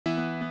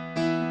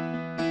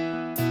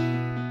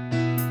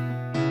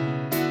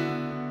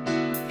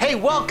Hey,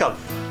 welcome.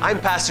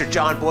 I'm Pastor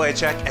John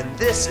Boyachek, and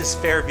this is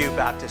Fairview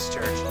Baptist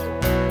Church.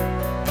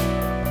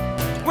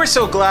 We're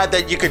so glad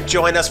that you could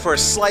join us for a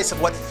slice of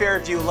what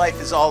Fairview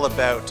life is all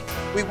about.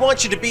 We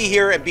want you to be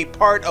here and be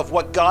part of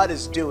what God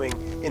is doing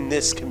in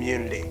this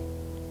community.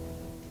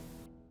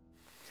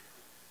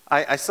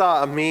 I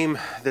saw a meme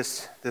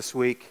this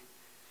week.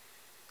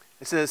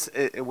 It says,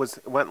 it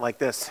went like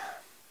this.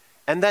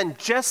 And then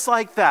just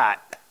like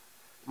that,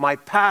 my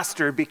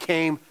pastor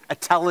became a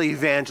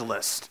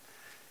televangelist.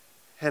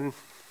 And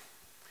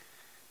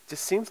it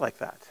just seems like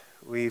that.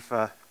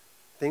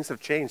 Things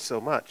have changed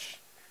so much.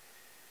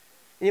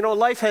 You know,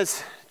 life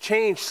has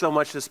changed so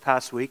much this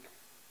past week.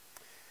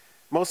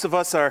 Most of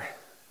us are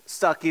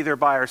stuck either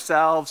by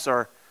ourselves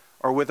or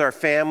with our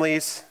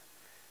families.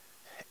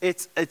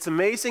 It's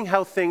amazing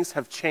how things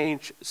have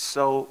changed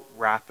so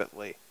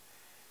rapidly.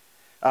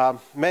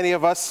 Many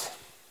of us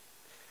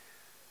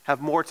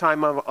have more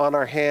time on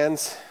our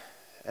hands,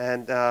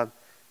 and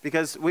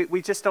because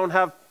we just don't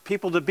have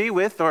people to be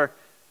with, or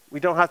we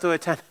don't have to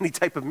attend any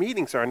type of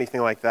meetings or anything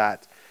like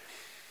that.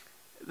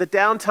 The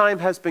downtime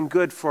has been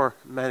good for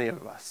many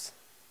of us.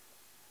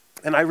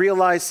 And I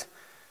realize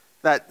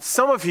that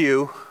some of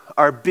you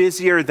are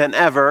busier than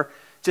ever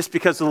just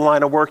because of the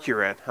line of work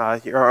you're in.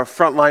 You're a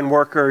frontline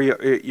worker,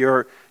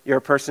 you're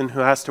a person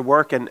who has to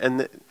work,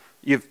 and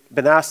you've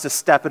been asked to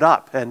step it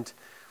up. And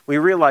we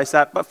realize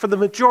that. But for the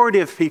majority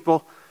of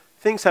people,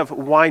 things have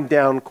wind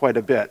down quite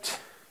a bit.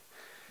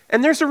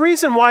 And there's a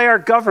reason why our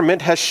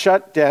government has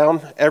shut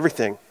down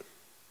everything.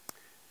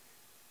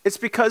 It's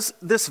because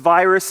this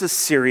virus is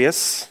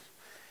serious.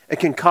 It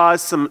can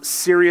cause some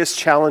serious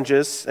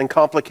challenges and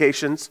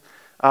complications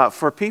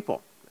for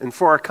people and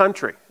for our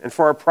country and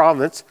for our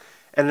province,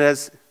 and it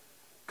has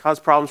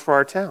caused problems for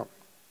our town.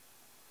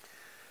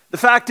 The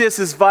fact is,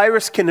 this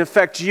virus can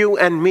affect you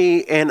and me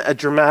in a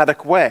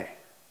dramatic way.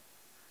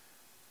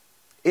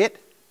 It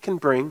can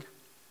bring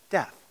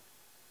death.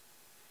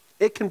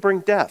 It can bring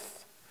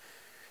death.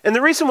 And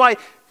the reason why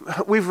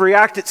we've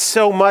reacted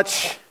so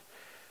much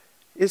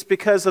is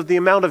because of the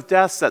amount of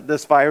deaths that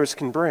this virus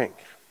can bring.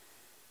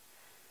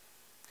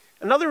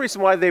 Another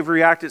reason why they've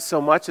reacted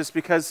so much is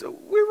because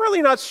we're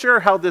really not sure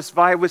how this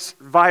virus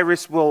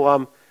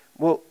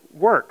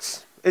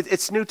works.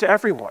 It's new to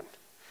everyone.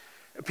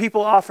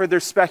 People offer their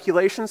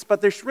speculations,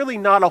 but there's really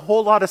not a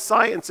whole lot of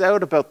science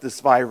out about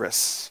this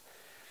virus.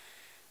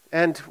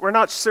 And we're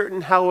not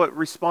certain how it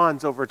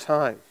responds over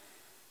time.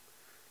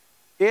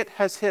 It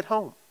has hit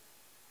home.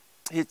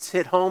 It's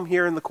hit home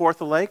here in the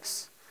Kawartha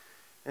Lakes.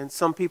 And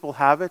some people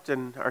have it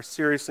and are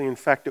seriously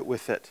infected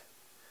with it.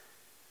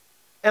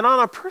 And on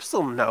a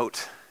personal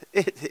note,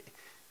 it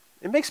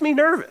makes me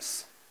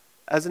nervous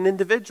as an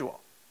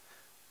individual.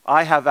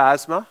 I have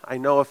asthma. I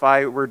know if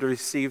I were to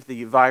receive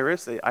the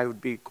virus, I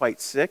would be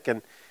quite sick,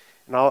 and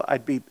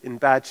I'd be in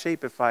bad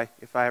shape if I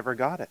ever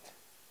got it.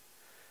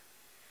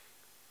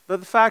 But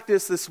the fact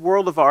is, this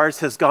world of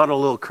ours has gone a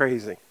little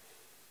crazy.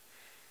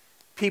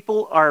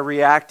 People are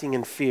reacting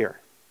in fear,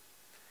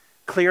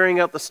 clearing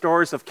out the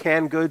stores of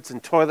canned goods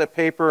and toilet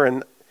paper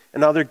and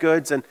other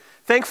goods. And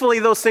thankfully,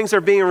 those things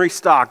are being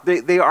restocked.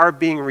 They are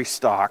being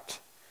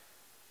restocked.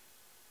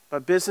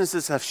 But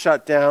businesses have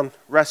shut down.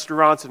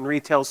 Restaurants and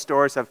retail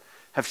stores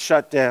have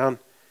shut down.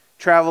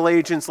 Travel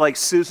agents like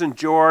Susan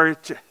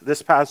George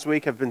this past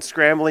week have been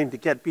scrambling to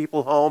get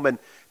people home and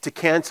to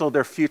cancel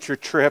their future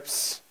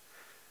trips.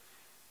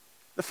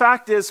 The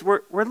fact is,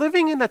 we're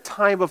living in a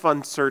time of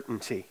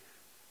uncertainty.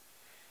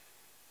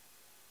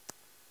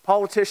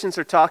 Politicians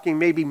are talking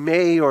maybe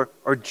May or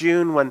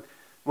June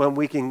when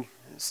we can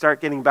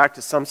start getting back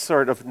to some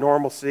sort of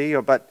normalcy,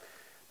 but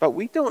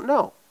we don't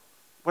know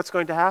what's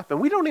going to happen.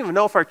 We don't even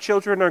know if our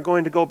children are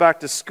going to go back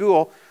to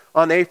school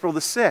on April the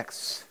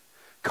 6th.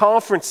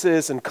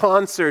 Conferences and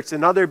concerts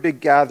and other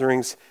big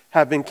gatherings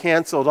have been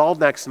canceled all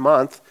next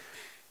month.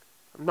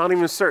 I'm not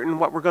even certain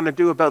what we're going to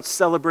do about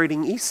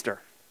celebrating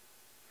Easter.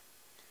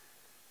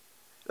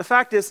 The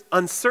fact is,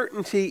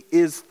 uncertainty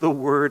is the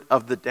word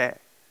of the day.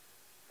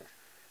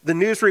 The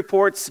news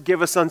reports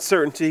give us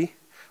uncertainty.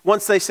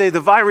 Once they say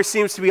the virus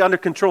seems to be under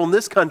control in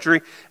this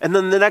country, and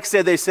then the next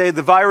day they say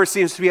the virus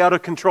seems to be out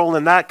of control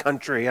in that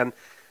country, and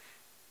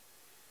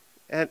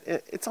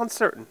it's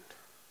uncertain.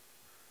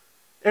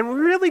 And we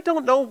really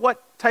don't know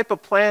what type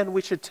of plan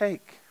we should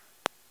take.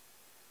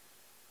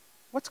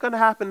 What's going to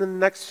happen in the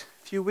next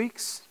few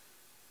weeks?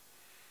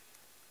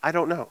 I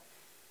don't know.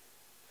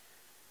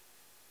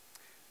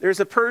 There's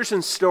a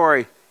Persian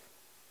story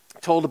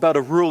told about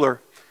a ruler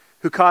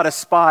who caught a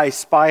spy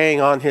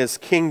spying on his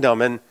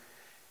kingdom.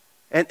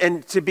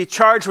 And to be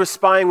charged with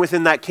spying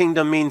within that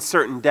kingdom means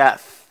certain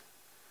death.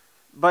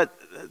 But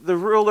the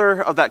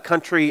ruler of that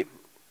country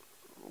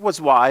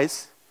was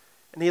wise,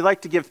 and he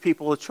liked to give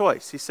people a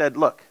choice. He said,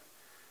 look,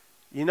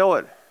 you know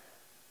what?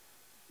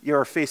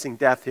 You're facing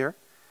death here,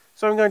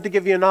 so I'm going to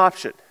give you an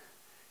option.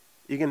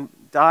 You can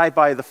die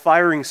by the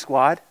firing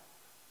squad,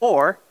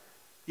 or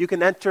you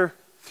can enter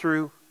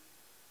through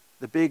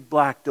the big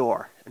black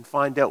door and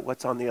find out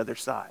what's on the other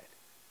side.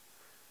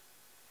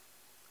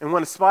 And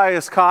when a spy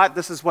is caught,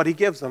 this is what he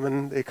gives them.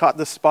 And they caught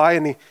the spy,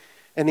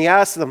 and he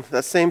asked them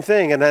that same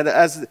thing. And then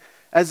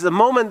as the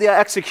moment the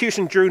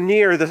execution drew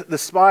near, the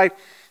spy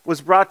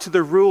was brought to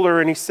the ruler,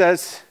 and he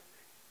says,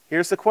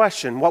 here's the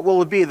question. What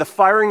will it be, the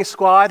firing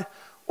squad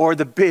or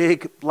the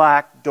big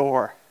black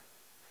door?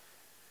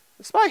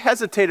 The spy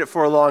hesitated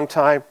for a long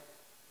time.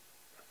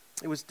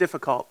 It was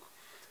difficult.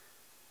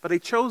 But he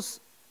chose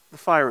the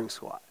firing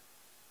squad.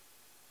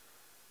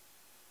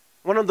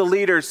 One of the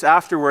leaders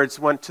afterwards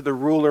went to the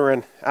ruler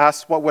and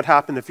asked what would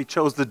happen if he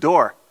chose the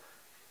door.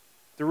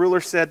 The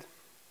ruler said,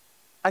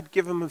 I'd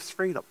give him his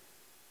freedom.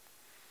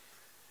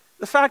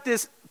 The fact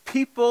is,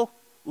 people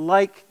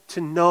like to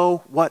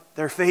know what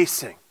they're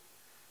facing.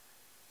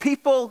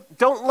 People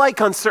don't like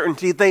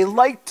uncertainty. They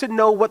like to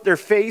know what they're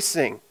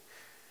facing.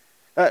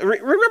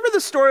 Remember the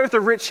story of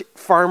the rich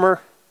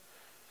farmer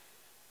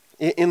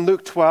in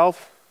Luke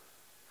 12?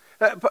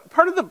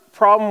 Part of the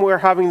problem we're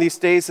having these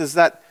days is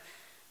that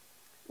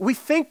we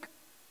think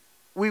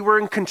we were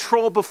in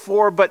control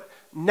before, but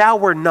now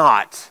we're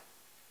not.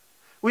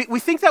 We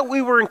think that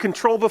we were in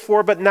control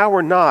before, but now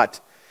we're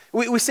not.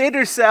 We say to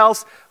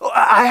ourselves,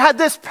 I had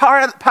this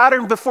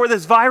pattern before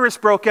this virus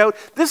broke out.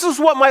 This is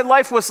what my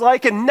life was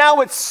like, and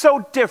now it's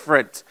so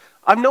different.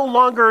 I'm no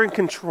longer in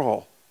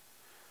control.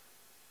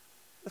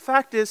 The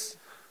fact is,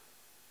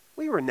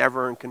 we were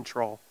never in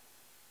control.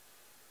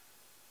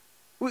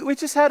 We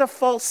just had a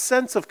false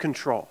sense of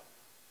control.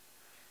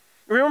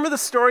 Remember the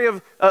story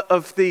of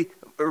the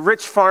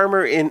rich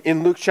farmer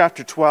in Luke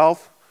chapter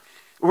 12,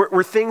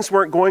 where things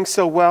weren't going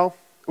so well?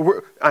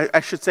 I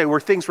should say where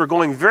things were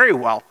going very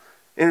well.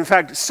 In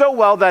fact, so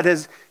well that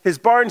his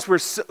barns were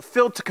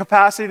filled to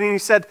capacity, and he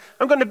said,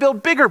 I'm going to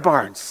build bigger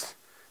barns.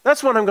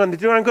 That's what I'm going to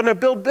do. I'm going to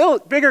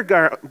build bigger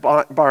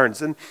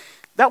barns. And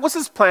that was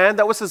his plan.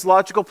 That was his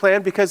logical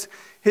plan because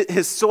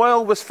his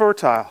soil was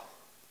fertile.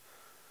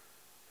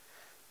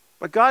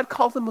 But God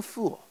called him a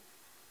fool.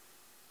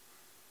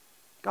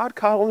 God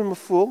called him a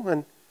fool,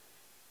 and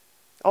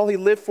all he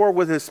lived for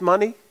was his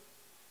money.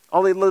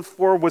 All he lived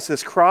for was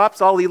his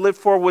crops. All he lived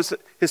for was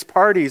his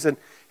parties. And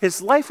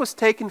his life was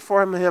taken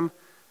from him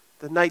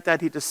the night that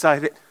he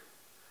decided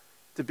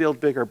to build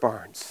bigger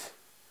barns.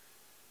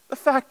 The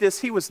fact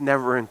is, he was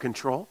never in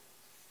control.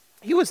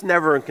 He was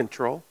never in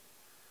control.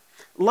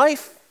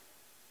 Life,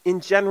 in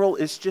general,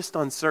 is just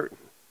uncertain.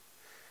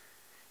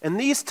 And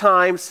these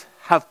times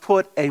have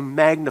put a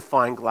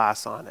magnifying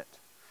glass on it.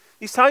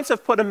 These times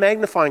have put a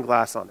magnifying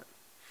glass on it.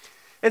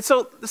 And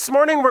so this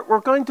morning we're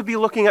going to be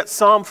looking at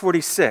Psalm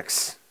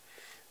 46.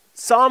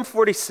 Psalm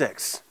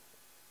 46,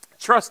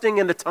 trusting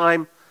in a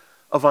time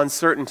of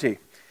uncertainty.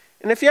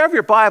 And if you have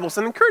your Bibles,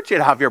 I encourage you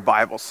to have your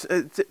Bibles,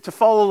 to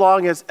follow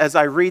along as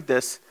I read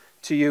this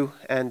to you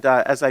and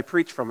as I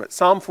preach from it.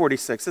 Psalm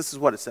 46, this is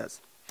what it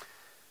says.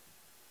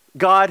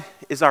 God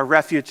is our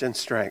refuge and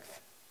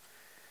strength,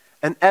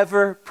 an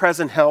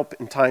ever-present help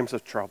in times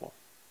of trouble.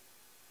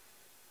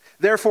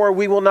 Therefore,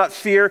 we will not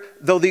fear,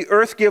 though the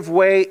earth give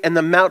way and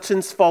the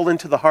mountains fall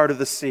into the heart of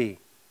the sea.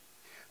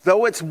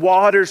 Though its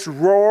waters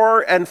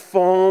roar and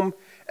foam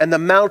and the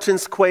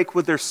mountains quake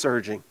with their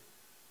surging.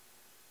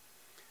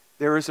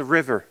 There is a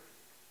river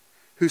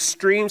whose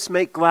streams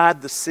make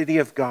glad the city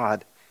of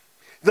God,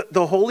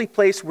 the holy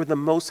place where the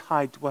Most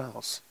High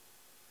dwells.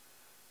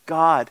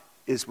 God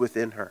is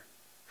within her.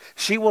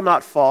 She will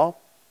not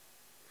fall.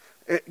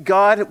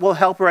 God will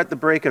help her at the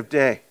break of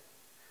day.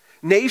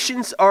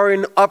 Nations are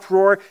in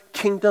uproar,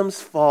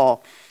 kingdoms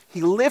fall.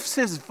 He lifts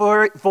his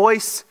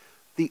voice,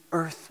 the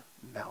earth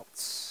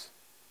melts.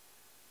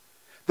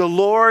 The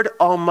Lord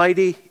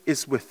Almighty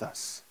is with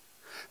us.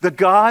 The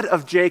God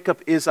of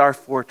Jacob is our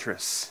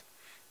fortress.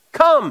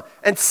 Come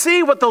and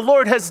see what the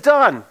Lord has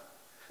done,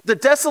 the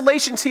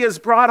desolations he has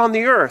brought on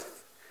the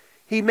earth.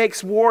 He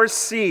makes wars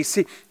cease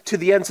to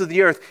the ends of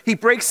the earth. He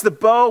breaks the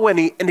bow and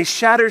he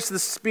shatters the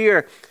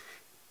spear.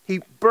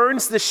 He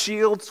burns the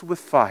shields with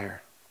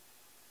fire.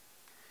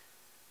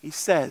 He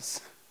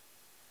says,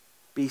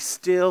 be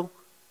still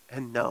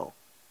and know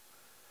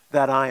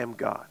that I am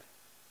God.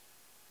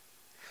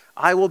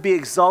 I will be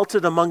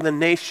exalted among the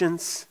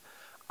nations.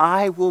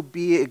 I will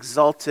be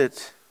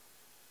exalted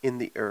in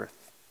the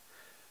earth.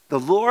 The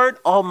Lord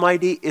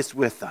Almighty is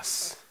with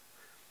us.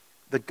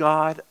 The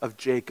God of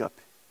Jacob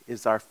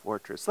is our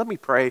fortress. Let me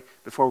pray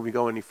before we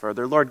go any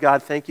further. Lord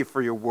God, thank you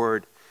for your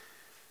word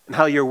and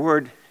how your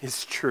word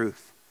is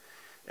truth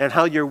and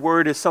how your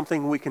word is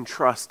something we can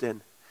trust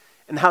in.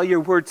 And how your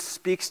word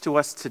speaks to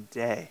us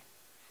today.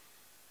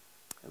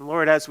 And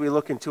Lord, as we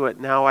look into it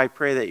now, I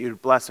pray that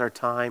you'd bless our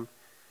time.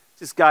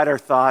 Just guide our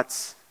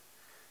thoughts.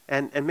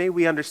 And may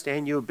we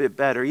understand you a bit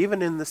better,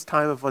 even in this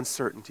time of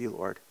uncertainty,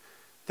 Lord.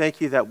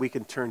 Thank you that we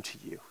can turn to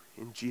you.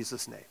 In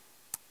Jesus' name,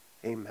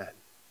 amen.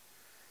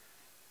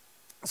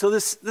 So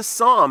this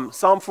Psalm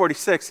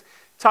 46,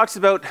 talks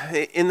about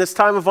in this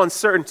time of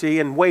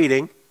uncertainty and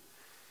waiting,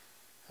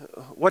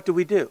 what do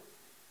we do?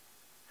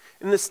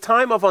 In this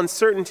time of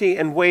uncertainty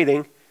and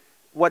waiting,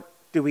 what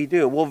do we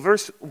do? Well,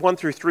 verse 1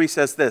 through 3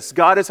 says this.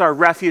 God is our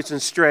refuge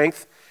and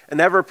strength, an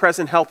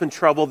ever-present help in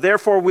trouble.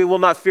 Therefore we will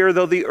not fear,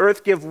 though the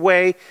earth give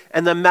way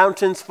and the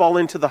mountains fall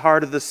into the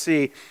heart of the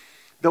sea,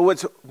 though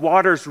its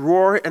waters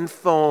roar and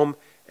foam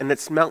and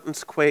its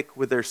mountains quake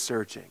with their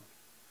surging.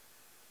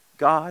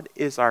 God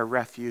is our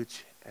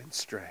refuge and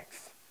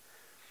strength.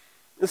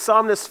 The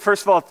psalmist,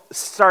 first of all,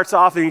 starts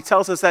off and he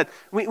tells us that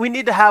we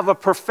need to have a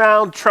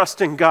profound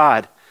trust in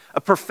God. A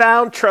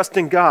profound trust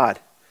in God.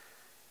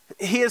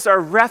 He is our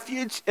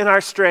refuge and our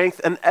strength,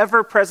 an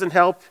ever-present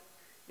help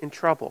in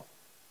trouble.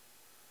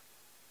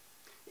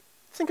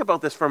 Think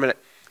about this for a minute.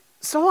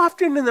 So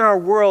often in our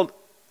world,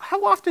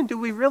 how often do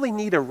we really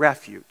need a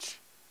refuge?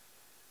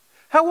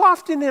 How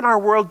often in our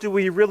world do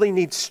we really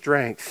need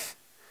strength?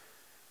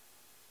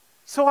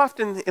 So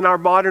often in our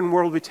modern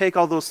world, we take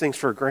all those things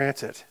for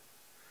granted.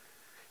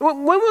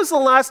 When was the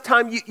last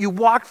time you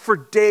walked for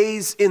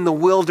days in the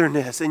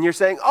wilderness and you're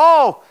saying,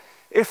 oh,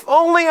 if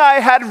only I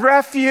had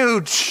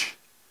refuge.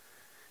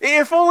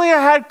 If only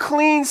I had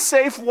clean,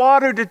 safe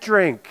water to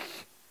drink.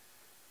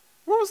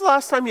 When was the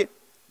last time you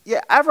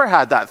ever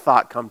had that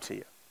thought come to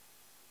you?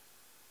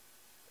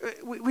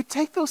 We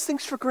take those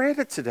things for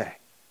granted today.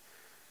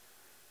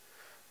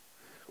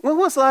 When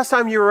was the last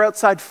time you were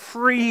outside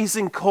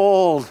freezing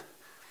cold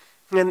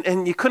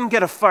and you couldn't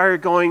get a fire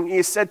going?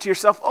 You said to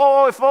yourself,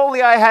 oh, if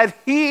only I had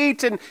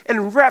heat and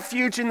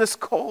refuge in this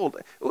cold.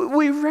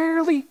 We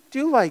rarely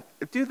do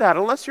that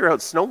unless you're out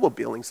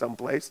snowmobiling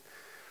someplace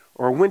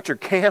or winter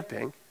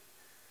camping.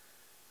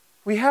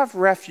 We have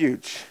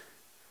refuge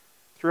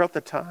throughout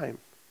the time.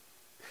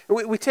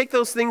 We take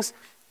those things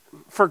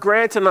for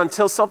granted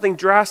until something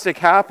drastic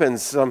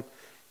happens.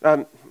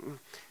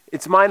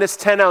 It's minus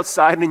 10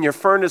 outside and your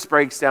furnace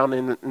breaks down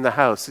in the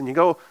house. And you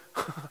go,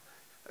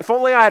 if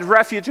only I had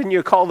refuge, and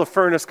you call the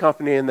furnace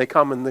company and they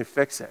come and they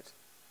fix it.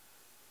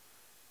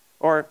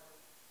 Or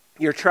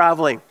you're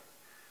traveling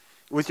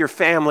with your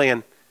family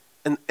and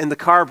the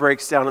car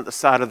breaks down at the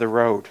side of the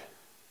road.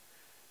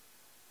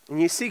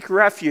 And you seek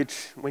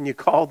refuge when you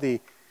call the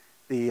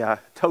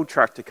tow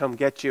truck to come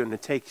get you and to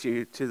take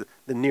you to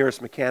the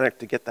nearest mechanic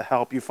to get the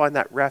help. You find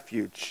that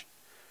refuge.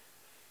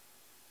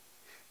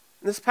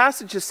 And this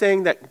passage is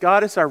saying that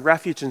God is our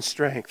refuge and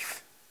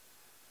strength,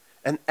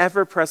 an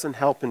ever-present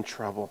help in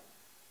trouble.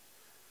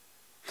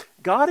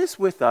 God is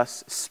with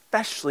us,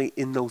 especially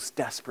in those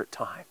desperate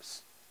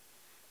times.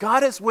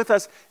 God is with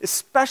us,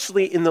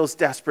 especially in those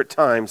desperate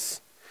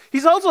times.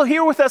 He's also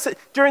here with us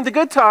during the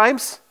good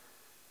times,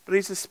 but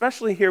he's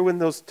especially here in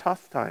those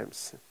tough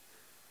times.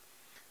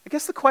 I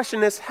guess the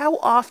question is, how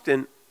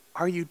often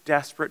are you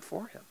desperate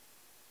for him?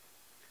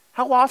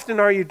 How often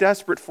are you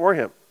desperate for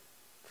him?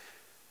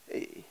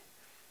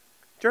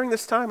 During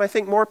this time, I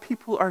think more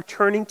people are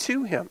turning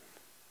to him.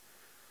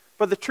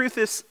 But the truth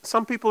is,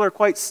 some people are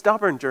quite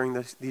stubborn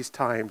during these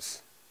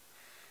times.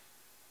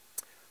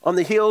 On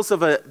the heels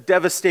of a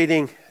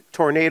devastating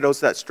tornadoes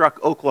that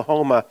struck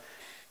Oklahoma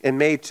in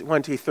May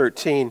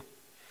 2013,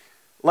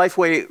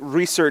 Lifeway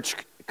Research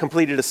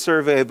completed a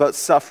survey about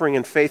suffering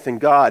and faith in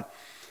God.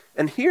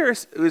 And here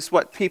is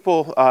what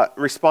people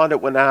responded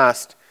when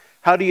asked.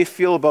 How do you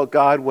feel about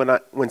God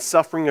when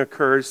suffering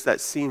occurs that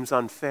seems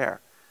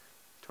unfair?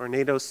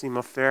 Tornadoes seem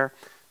unfair.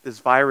 This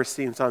virus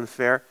seems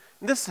unfair.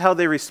 And this is how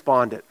they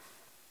responded.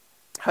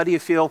 How do you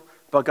feel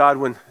about God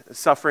when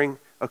suffering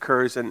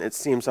occurs and it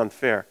seems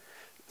unfair?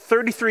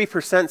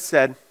 33%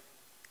 said,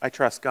 I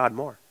trust God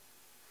more.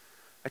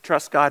 I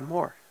trust God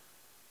more.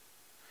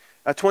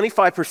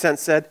 25%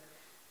 said,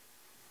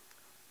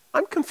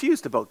 I'm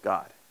confused about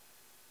God.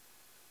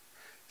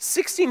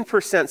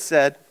 16%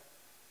 said,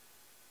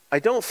 I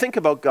don't think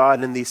about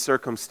God in these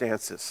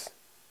circumstances.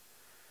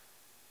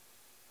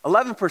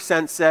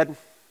 11% said,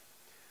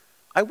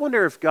 I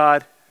wonder if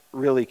God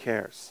really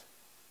cares.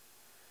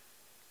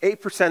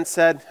 8%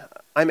 said,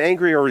 I'm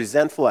angry or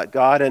resentful at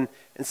God. And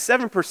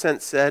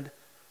 7% said,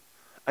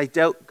 I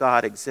doubt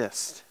God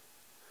exists.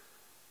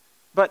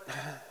 But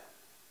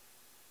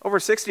over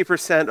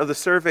 60% of the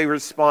survey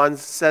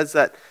response says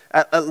that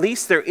at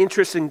least their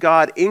interest in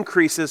God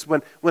increases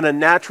when a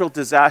natural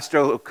disaster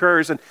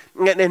occurs. And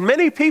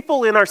many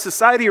people in our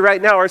society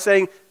right now are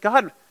saying,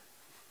 God,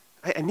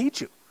 I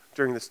need you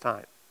during this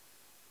time.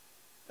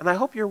 And I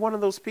hope you're one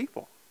of those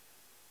people.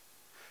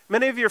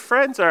 Many of your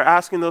friends are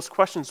asking those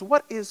questions.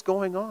 What is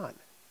going on?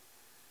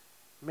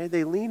 May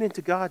they lean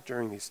into God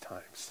during these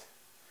times.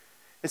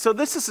 And so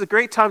this is a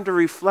great time to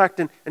reflect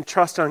and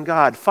trust on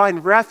God.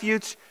 Find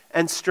refuge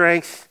and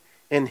strength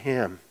in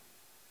him.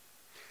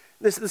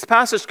 This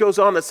passage goes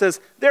on. It says,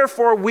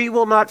 therefore we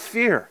will not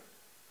fear.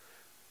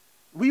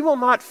 We will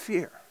not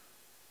fear.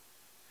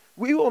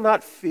 We will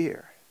not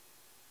fear.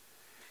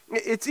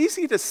 It's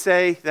easy to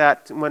say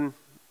that when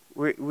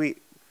we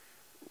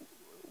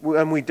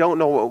don't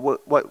know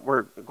what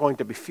we're going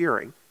to be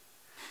fearing.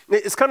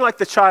 It's kind of like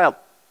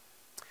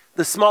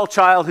the small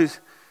child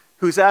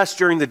who's asked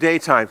during the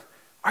daytime,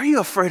 are you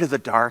afraid of the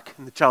dark?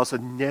 And the child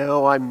said,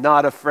 no, I'm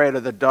not afraid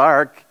of the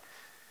dark.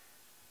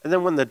 And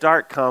then when the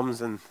dark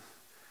comes and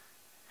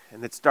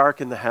it's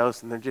dark in the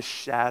house and they're just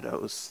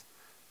shadows,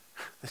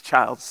 The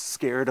child's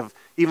scared of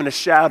even a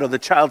shadow. The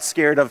child's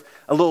scared of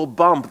a little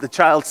bump. The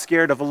child's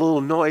scared of a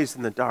little noise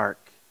in the dark.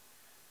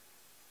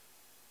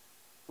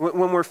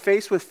 When we're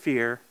faced with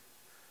fear,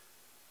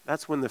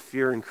 that's when the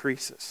fear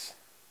increases.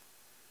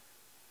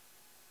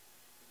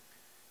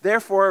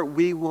 Therefore,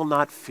 we will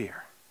not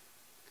fear.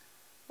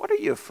 What are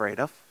you afraid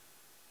of?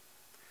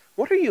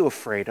 What are you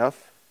afraid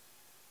of?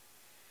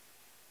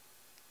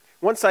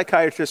 One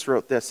psychiatrist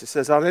wrote this. He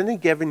says, on any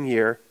given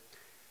year,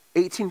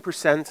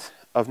 18%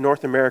 of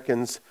North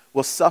Americans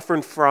will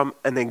suffer from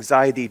an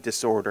anxiety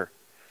disorder.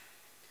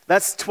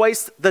 That's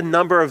twice the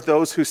number of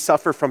those who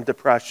suffer from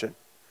depression.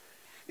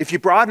 If you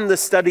broaden the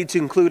study to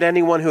include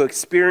anyone who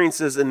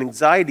experiences an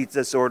anxiety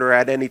disorder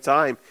at any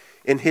time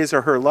in his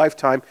or her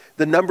lifetime,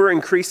 the number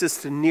increases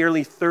to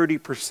nearly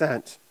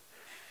 30%.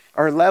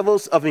 Our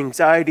levels of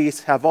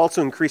anxieties have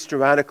also increased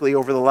dramatically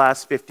over the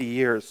last 50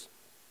 years.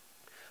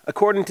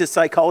 According to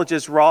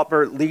psychologist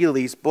Robert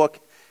Leely's book,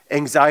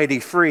 Anxiety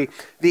Free,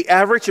 the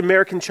average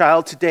American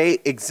child today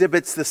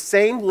exhibits the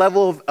same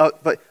level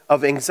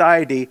of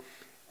anxiety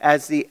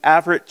as the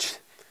average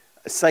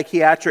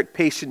psychiatric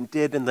patient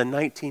did in the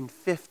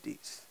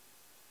 1950s.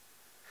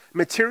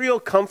 Material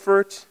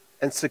comfort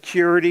and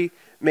security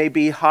may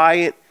be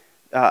higher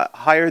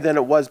than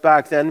it was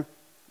back then,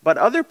 but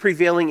other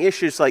prevailing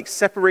issues like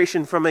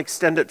separation from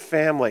extended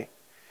family,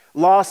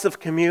 loss of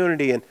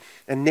community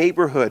and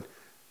neighborhood,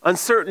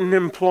 uncertain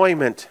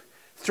employment,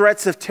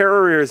 threats of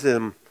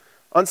terrorism,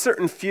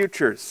 uncertain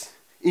futures,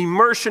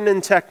 immersion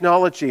in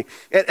technology,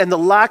 and the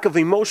lack of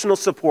emotional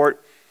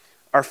support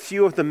are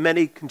few of the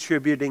many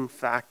contributing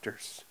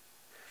factors.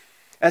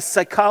 As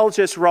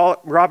psychologist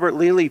Robert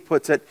Leely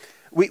puts it,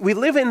 we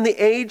live in the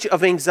age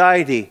of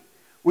anxiety.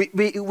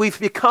 We've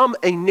become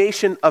a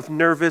nation of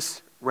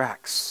nervous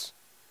wrecks.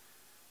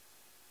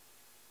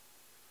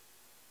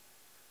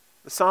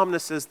 The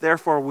psalmist says,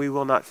 therefore we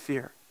will not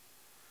fear.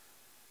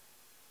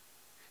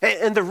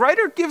 And the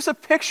writer gives a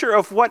picture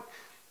of what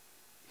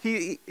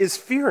he is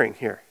fearing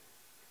here.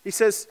 He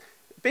says,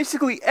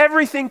 basically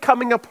everything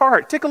coming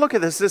apart. Take a look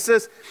at this. It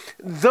says,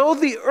 though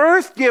the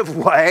earth give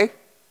way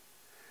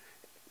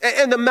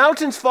and the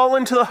mountains fall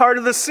into the heart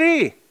of the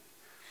sea,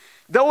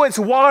 though its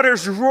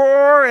waters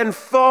roar and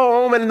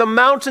foam and the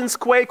mountains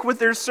quake with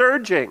their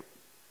surging.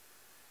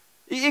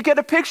 You get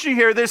a picture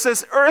here. There's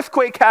this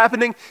earthquake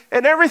happening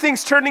and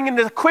everything's turning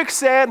into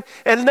quicksand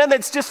and then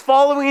it's just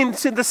following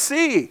into the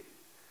sea.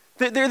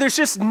 There's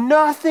just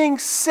nothing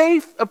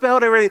safe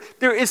about everything.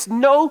 There is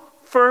no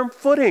firm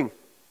footing.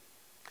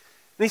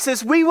 And he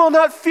says, we will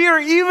not fear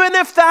even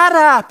if that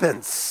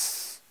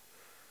happens.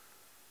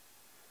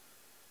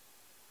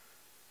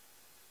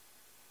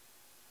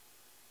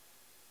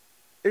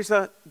 There's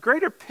a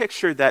greater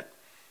picture that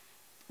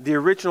the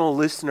original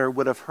listener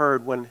would have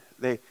heard when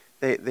they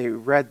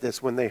read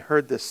this, when they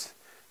heard this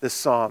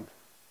psalm.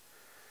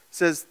 It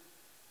says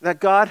that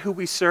God who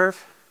we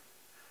serve,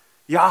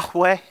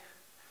 Yahweh,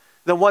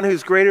 the one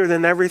who's greater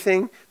than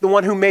everything, the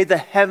one who made the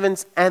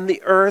heavens and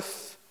the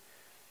earth.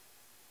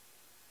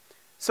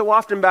 So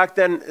often back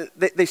then,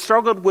 they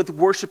struggled with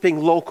worshiping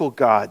local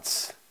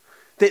gods.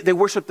 They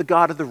worshiped the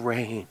God of the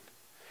rain.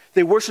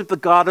 They worshiped the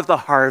God of the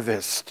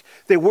harvest.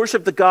 They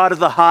worshiped the God of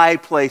the high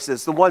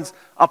places, the ones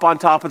up on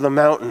top of the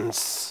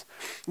mountains.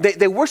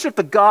 They worshiped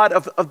the God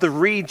of the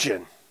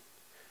region.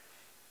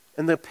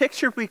 And the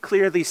picture we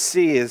clearly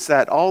see is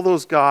that all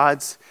those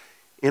gods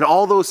in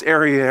all those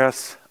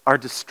areas are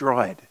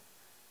destroyed.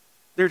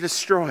 They're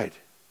destroyed.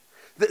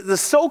 The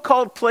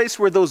so-called place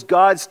where those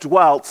gods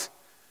dwelt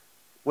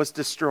was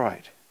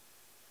destroyed.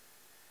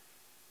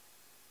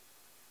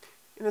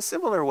 In a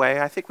similar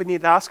way, I think we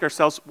need to ask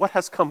ourselves, what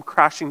has come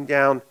crashing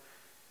down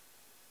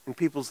in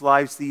people's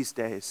lives these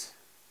days?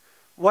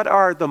 What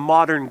are the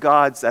modern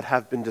gods that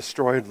have been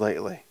destroyed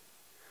lately?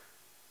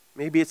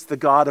 Maybe it's the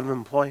God of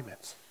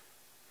employment.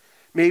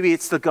 Maybe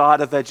it's the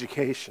God of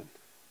education.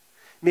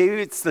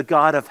 Maybe it's the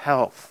God of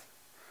health.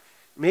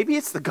 Maybe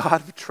it's the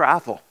God of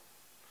travel.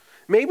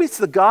 Maybe it's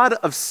the God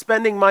of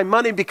spending my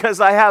money because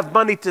I have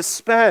money to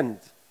spend.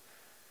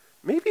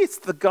 Maybe it's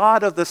the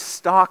God of the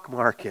stock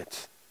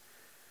market.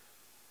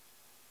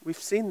 We've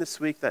seen this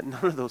week that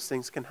none of those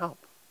things can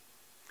help.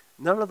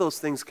 None of those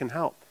things can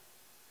help.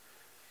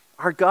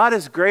 Our God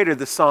is greater,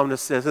 the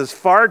psalmist says, is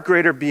far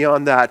greater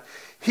beyond that.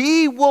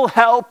 He will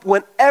help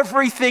when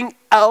everything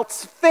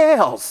else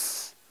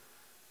fails.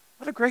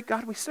 What a great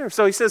God we serve.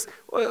 So he says,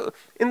 well,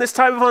 in this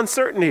time of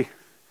uncertainty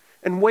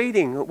and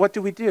waiting, what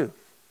do?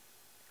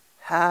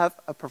 Have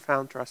a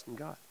profound trust in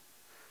God.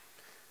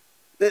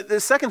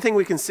 The second thing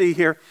we can see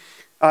here,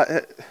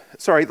 let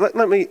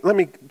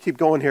me keep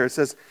going here. It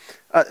says,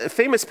 a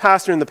famous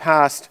pastor in the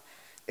past,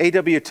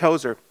 A.W.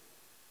 Tozer,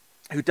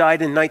 who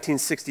died in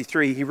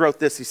 1963, he wrote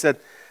this. He said,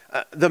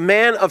 the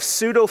man of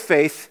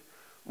pseudo-faith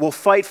will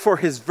fight for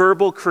his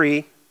verbal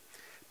creed,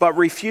 but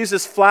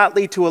refuses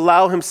flatly to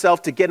allow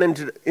himself to get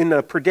in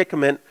a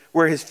predicament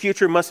where his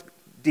future must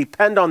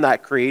depend on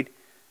that creed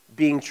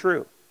being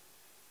true.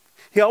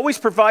 He always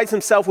provides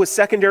himself with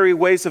secondary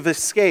ways of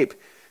escape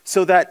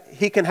so that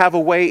he can have a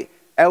way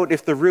out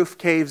if the roof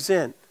caves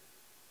in.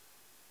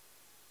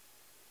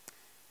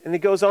 And he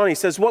goes on, he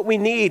says, what we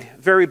need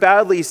very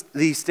badly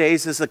these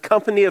days is a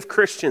company of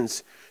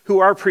Christians who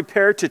are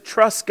prepared to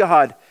trust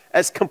God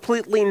as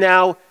completely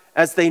now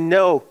as they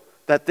know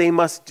that they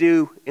must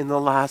do in the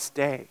last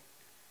day.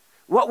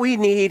 What we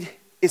need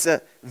is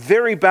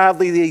very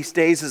badly these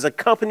days is a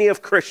company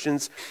of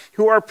Christians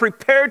who are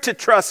prepared to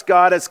trust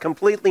God as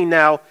completely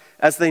now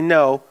as they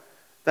know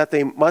that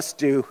they must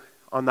do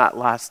on that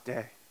last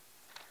day.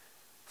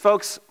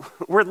 Folks,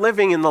 we're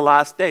living in the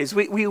last days.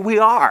 We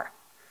are.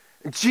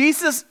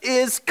 Jesus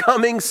is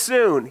coming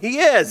soon. He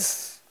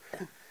is.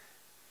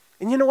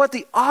 And you know what?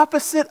 The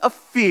opposite of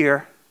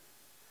fear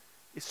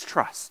is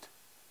trust.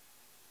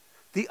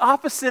 The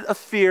opposite of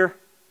fear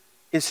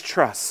is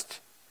trust.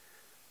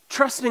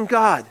 Trust in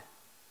God.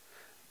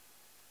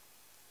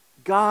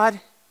 God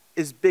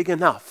is big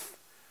enough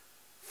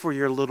for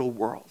your little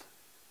world.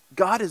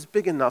 God is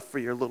big enough for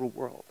your little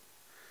world.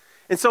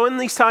 And so in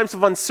these times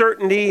of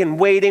uncertainty and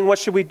waiting, what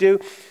should we do?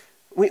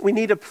 We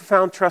need a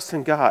profound trust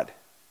in God.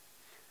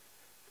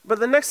 But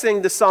the next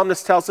thing the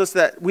psalmist tells us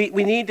that we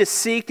need to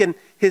seek in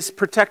his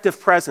protective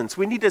presence.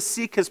 We need to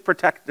seek his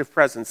protective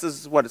presence. This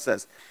is what it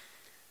says.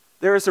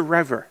 There is a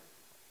river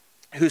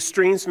whose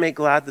streams make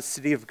glad the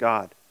city of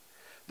God,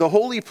 the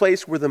holy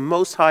place where the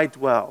Most High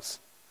dwells.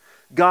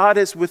 God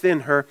is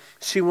within her.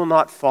 She will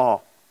not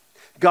fall.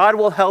 God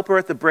will help her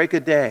at the break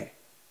of day.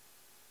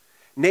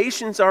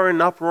 Nations are in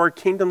uproar.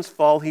 Kingdoms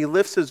fall. He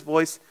lifts his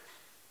voice.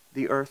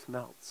 The earth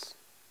melts.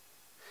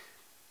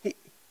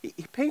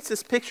 He paints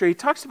this picture. He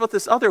talks about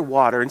this other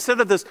water.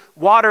 Instead of this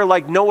water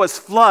like Noah's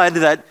flood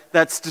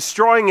that's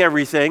destroying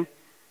everything,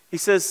 he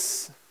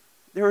says,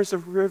 there is a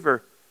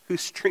river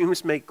whose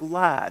streams make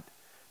glad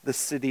the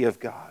city of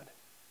God.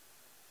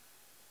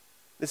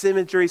 This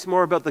imagery is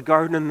more about the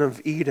Garden of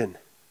Eden.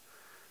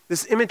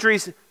 This imagery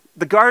is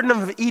the Garden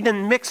of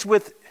Eden mixed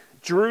with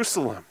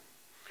Jerusalem,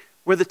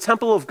 where the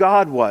temple of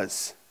God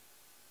was.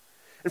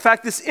 In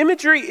fact, this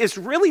imagery is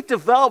really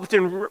developed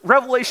in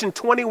Revelation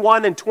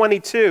 21 and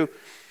 22,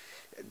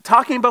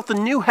 talking about the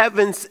new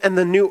heavens and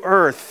the new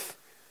earth.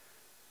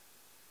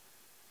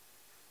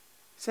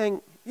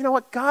 Saying, you know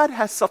what? God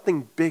has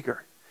something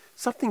bigger,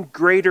 something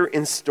greater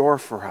in store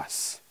for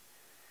us.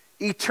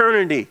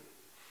 Eternity,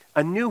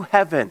 a new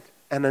heaven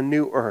and a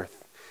new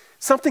earth.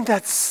 Something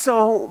that's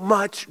so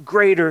much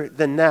greater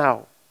than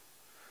now.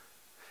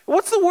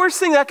 What's the worst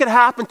thing that could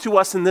happen to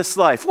us in this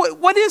life?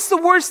 What is the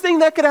worst thing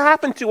that could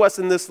happen to us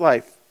in this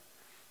life?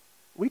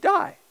 We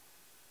die.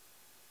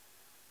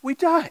 We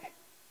die.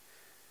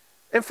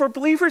 And for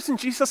believers in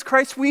Jesus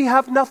Christ, we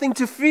have nothing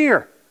to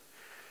fear.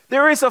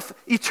 There is an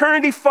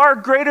eternity far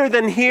greater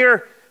than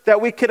here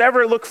that we could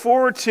ever look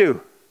forward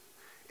to.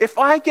 If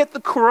I get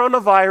the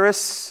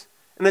coronavirus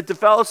and it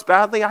develops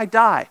badly, I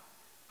die.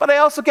 But I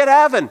also get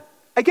heaven.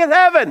 I get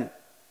heaven.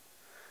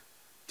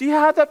 Do you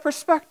have that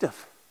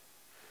perspective?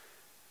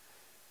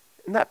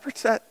 And that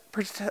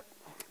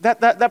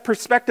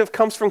perspective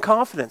comes from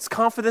confidence.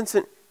 Confidence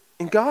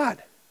in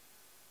God.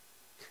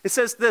 It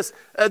says this,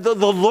 the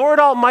Lord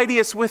Almighty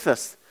is with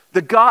us.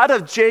 The God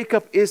of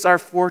Jacob is our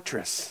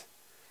fortress.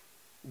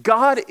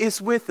 God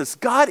is with us.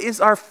 God is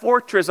our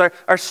fortress,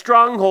 our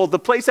stronghold, the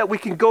place that we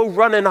can go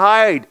run and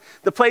hide,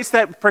 the place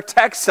that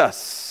protects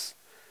us.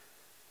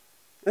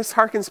 This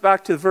harkens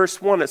back to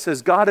verse 1. It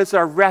says, God is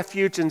our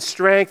refuge and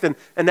strength and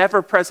an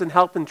ever-present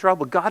help in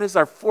trouble. God is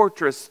our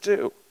fortress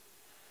too.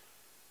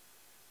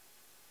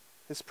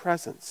 His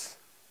presence.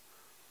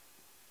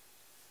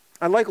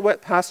 I like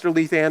what Pastor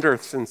Leith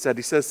Anderson said.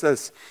 He says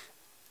this.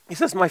 He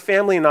says, my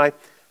family and I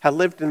have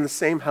lived in the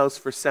same house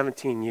for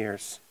 17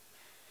 years.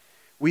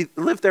 We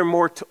lived there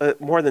more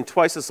than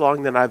twice as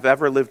long than I've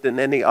ever lived in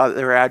any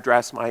other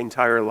address my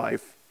entire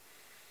life.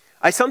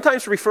 I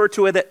sometimes refer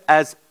to it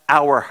as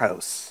our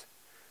house,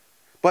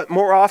 but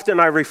more often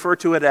I refer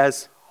to it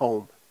as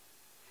home.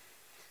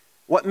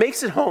 What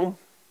makes it home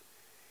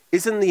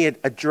isn't the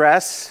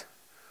address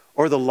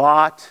or the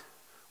lot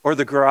or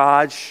the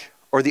garage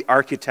or the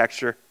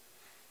architecture.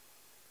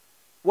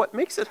 What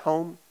makes it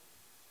home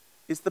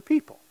is the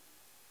people.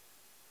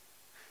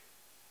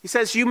 He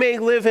says, you may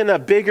live in a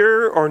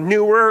bigger or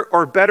newer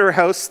or better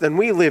house than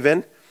we live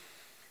in,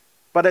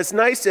 but as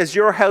nice as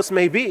your house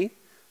may be,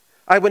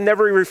 I would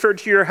never refer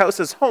to your house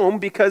as home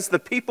because the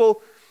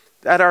people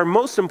that are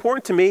most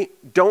important to me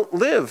don't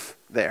live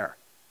there.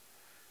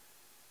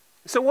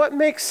 So what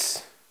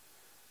makes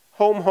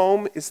home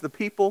home is the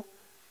people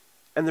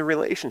and the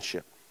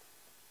relationship.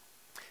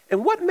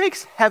 And what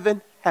makes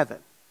heaven heaven?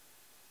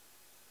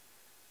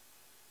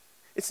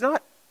 It's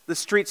not the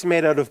streets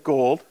made out of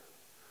gold,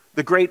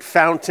 the great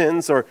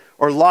fountains or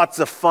lots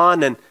of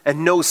fun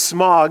and no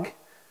smog.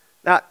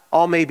 That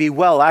all may be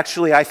well.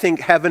 Actually, I think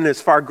heaven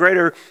is far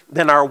greater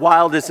than our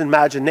wildest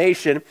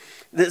imagination.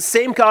 The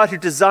same God who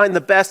designed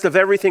the best of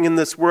everything in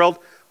this world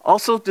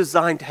also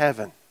designed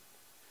heaven.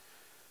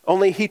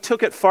 Only he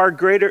took it far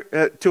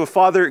greater to a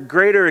far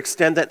greater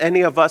extent than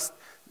any of us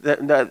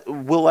that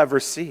will ever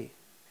see.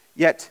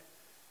 Yet,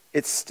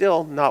 it's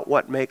still not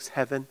what makes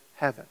heaven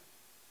heaven.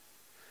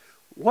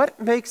 What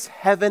makes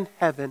heaven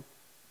heaven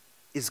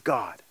is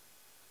God.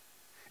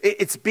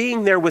 It's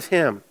being there with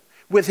him.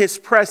 With his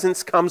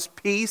presence comes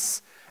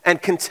peace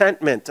and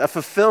contentment, a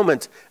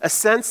fulfillment, a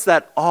sense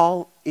that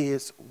all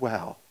is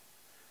well.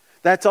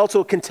 That's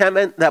also a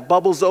contentment that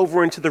bubbles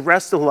over into the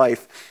rest of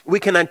life. We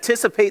can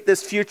anticipate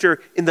this future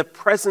in the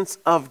presence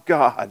of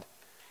God.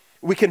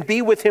 We can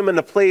be with him in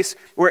a place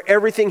where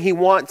everything he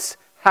wants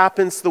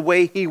happens the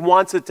way he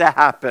wants it to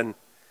happen.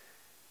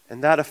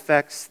 And that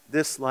affects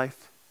this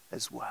life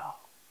as well.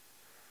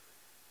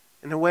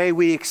 In a way,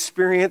 we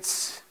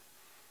experience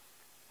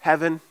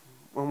heaven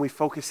when we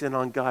focus in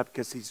on God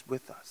because he's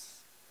with us.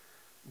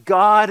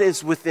 God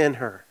is within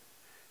her.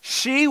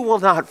 She will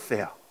not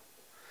fail.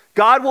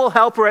 God will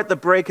help her at the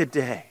break of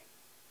day.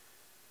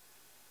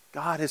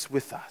 God is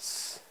with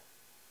us.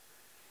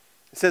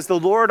 It says, the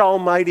Lord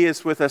Almighty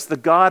is with us. The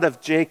God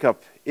of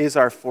Jacob is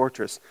our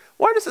fortress.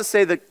 Why does it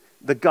say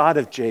the God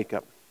of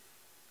Jacob?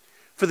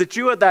 For the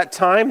Jew at that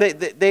time,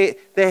 they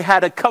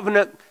had a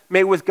covenant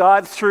made with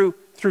God through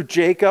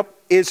Jacob,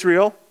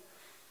 Israel.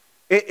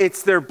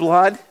 It's their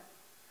blood.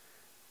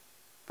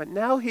 But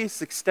now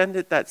he's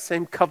extended that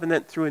same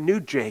covenant through a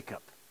new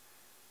Jacob,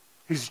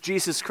 who's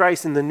Jesus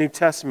Christ in the New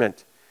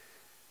Testament.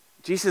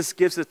 Jesus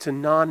gives it to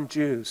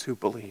non-Jews who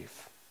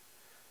believe.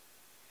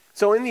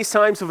 So in these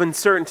times of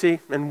uncertainty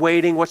and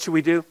waiting, what should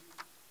we do?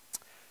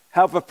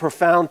 Have a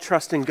profound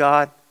trust in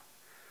God.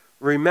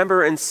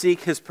 Remember and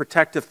seek his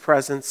protective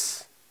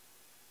presence.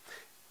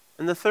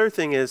 And the third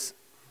thing is,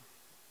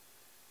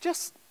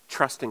 just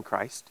trust in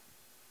Christ.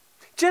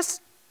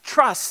 Just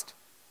trust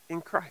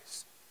in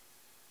Christ.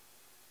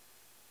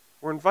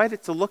 We're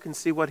invited to look and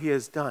see what he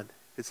has done.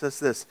 It says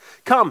this,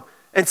 come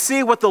and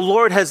see what the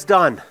Lord has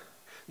done,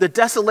 the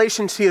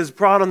desolations he has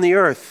brought on the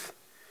earth.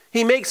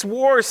 He makes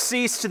wars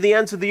cease to the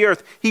ends of the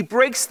earth. He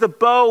breaks the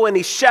bow and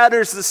he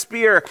shatters the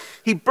spear.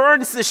 He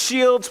burns the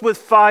shields with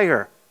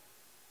fire.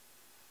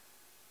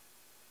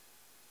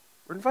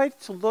 We're invited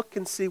to look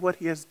and see what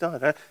he has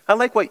done. I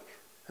like what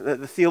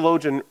the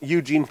theologian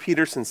Eugene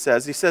Peterson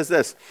says. He says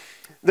this,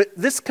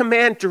 this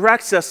command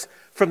directs us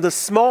from the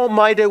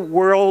small-minded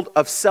world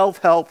of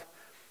self-help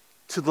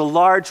to the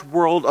large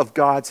world of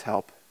God's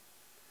help.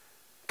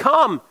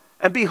 Come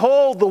and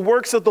behold the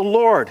works of the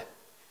Lord.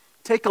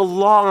 Take a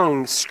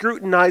long,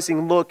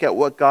 scrutinizing look at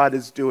what God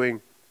is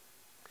doing.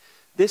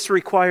 This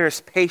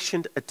requires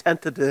patient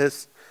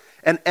attentiveness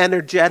and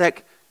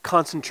energetic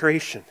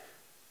concentration.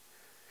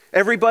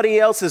 Everybody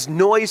else is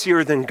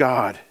noisier than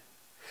God.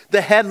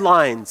 The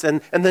headlines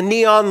and the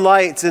neon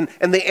lights and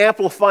the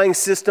amplifying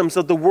systems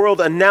of the world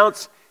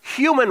announce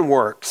human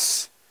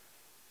works.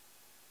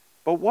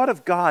 But what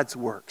of God's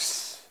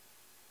works?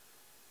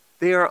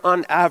 They are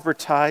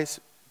unadvertised,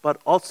 but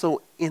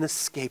also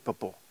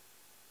inescapable.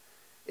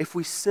 If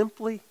we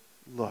simply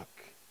look,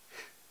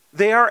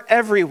 they are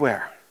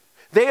everywhere.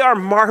 They are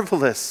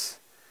marvelous.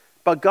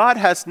 But God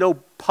has no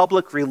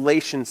public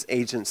relations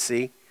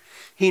agency.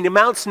 He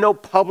mounts no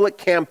public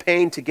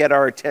campaign to get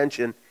our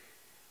attention.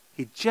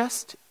 He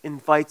just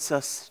invites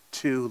us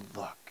to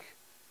look.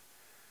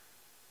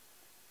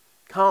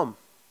 Come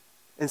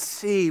and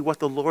see what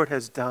the Lord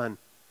has done.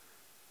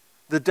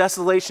 The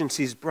desolations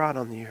he's brought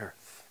on the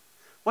earth.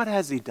 What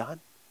has he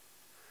done?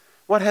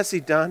 What has he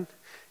done?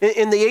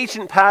 In the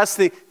ancient past,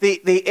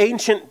 the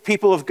ancient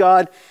people of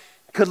God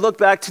could look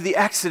back to the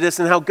Exodus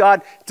and how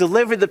God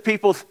delivered the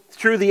people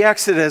through the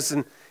Exodus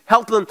and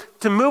helped them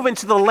to move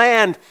into the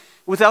land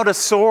without a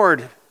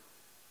sword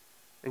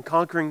and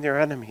conquering their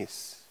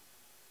enemies.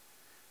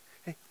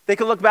 They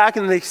could look back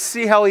and they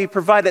see how he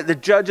provided the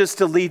judges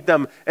to lead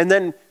them and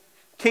then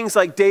kings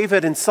like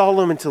David and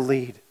Solomon to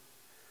lead.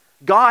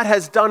 God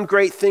has done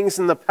great things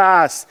in the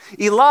past.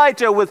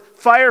 Elijah with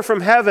fire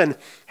from heaven.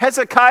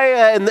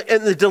 Hezekiah and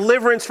the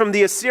deliverance from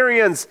the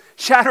Assyrians.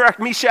 Shadrach,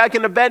 Meshach,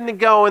 and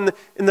Abednego in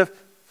the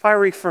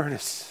fiery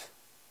furnace.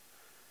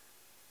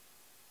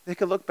 They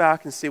could look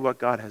back and see what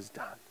God has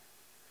done.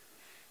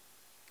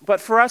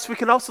 But for us, we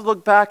can also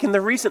look back in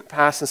the recent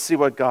past and see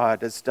what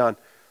God has done.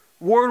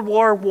 World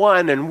War I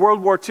and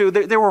World War II,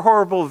 there were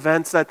horrible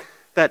events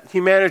that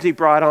humanity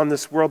brought on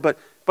this world,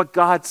 but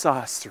God saw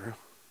us through.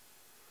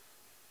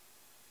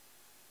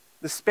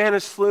 The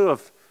Spanish flu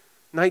of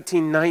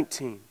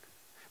 1919,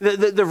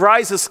 the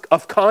rise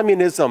of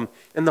communism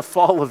and the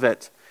fall of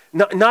it,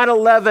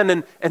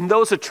 9/11 and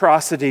those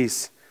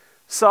atrocities,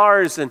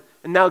 SARS and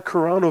now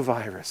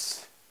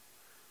coronavirus.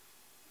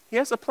 He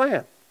has a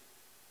plan.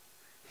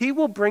 He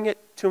will bring it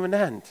to an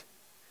end.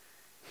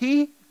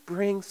 He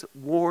brings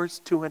wars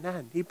to an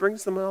end. He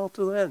brings them all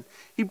to an end.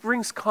 He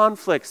brings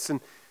conflicts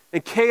and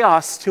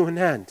chaos to an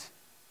end.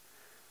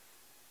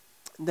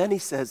 And then he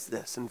says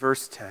this in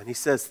verse 10. He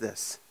says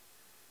this,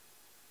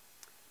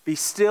 be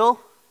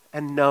still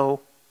and know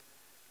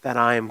that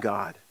I am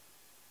God.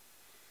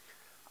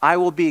 I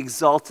will be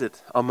exalted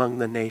among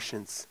the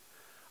nations.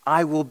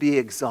 I will be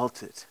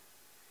exalted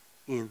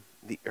in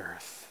the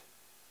earth.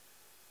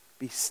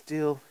 Be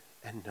still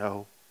and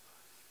know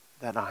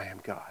that I am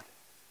God.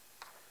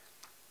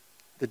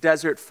 The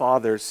Desert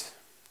Fathers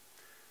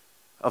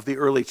of the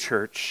early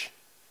church,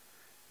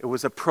 it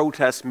was a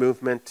protest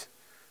movement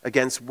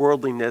against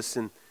worldliness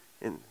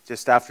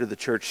just after the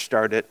church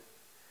started.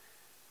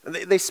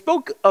 They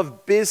spoke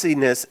of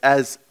busyness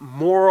as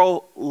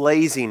moral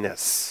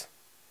laziness.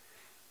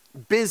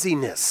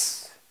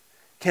 Busyness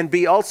can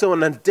be also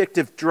an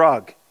addictive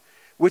drug,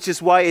 which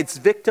is why its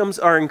victims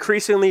are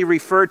increasingly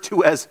referred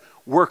to as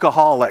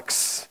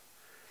workaholics.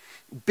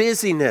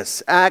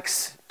 Busyness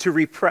acts to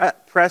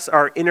repress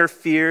our inner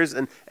fears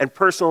and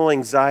personal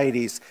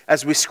anxieties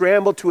as we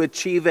scramble to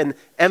achieve an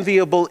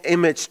enviable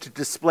image to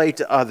display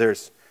to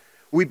others.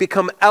 We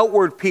become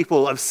outward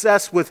people,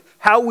 obsessed with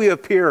how we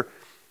appear,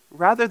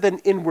 rather than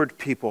inward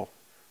people,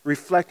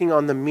 reflecting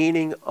on the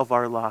meaning of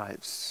our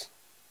lives.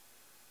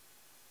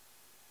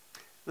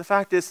 The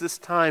fact is, this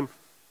time,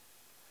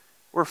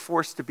 we're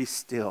forced to be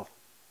still.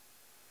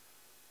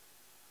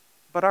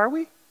 But are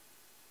we?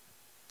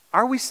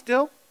 Are we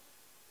still?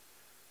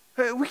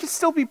 We can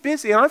still be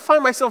busy, and I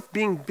find myself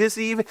being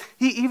busy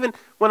even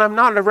when I'm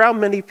not around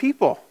many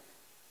people.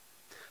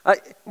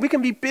 We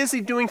can be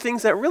busy doing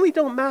things that really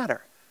don't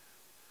matter.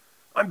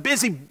 I'm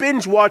busy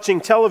binge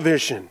watching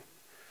television.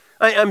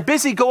 I'm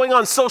busy going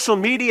on social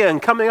media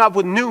and coming up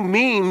with new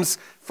memes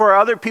for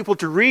other people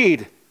to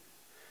read.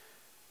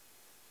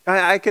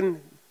 I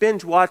can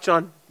binge watch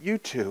on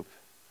YouTube.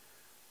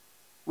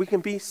 We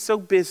can be so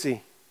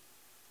busy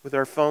with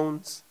our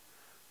phones.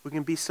 We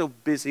can be so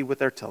busy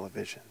with our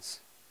televisions.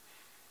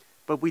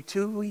 But we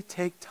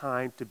take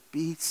time to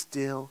be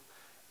still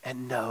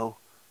and know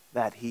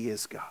that He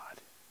is God.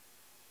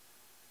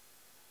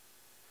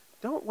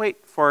 Don't wait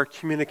for our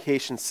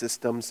communication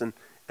systems and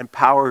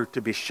power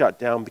to be shut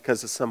down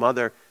because of some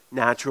other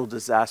natural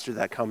disaster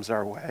that comes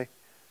our way.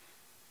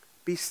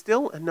 Be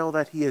still and know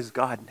that He is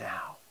God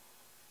now.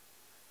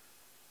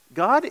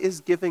 God is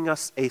giving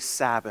us a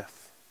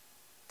Sabbath.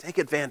 Take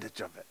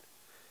advantage of it.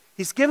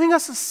 He's giving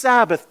us a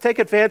Sabbath. Take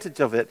advantage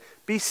of it.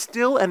 Be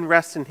still and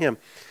rest in Him.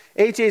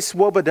 A.J.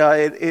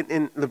 Swoboda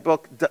in the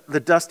book The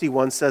Dusty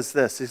One says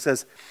this. He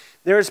says,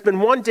 "There has been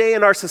one day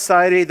in our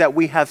society that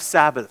we have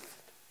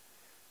Sabbath,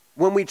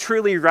 when we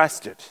truly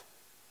rested.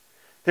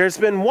 There's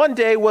been one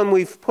day when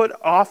we've put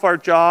off our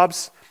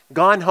jobs,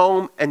 gone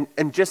home,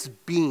 and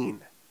just been."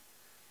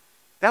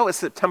 That was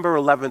September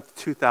 11th,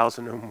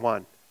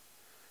 2001.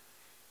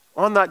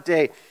 On that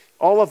day,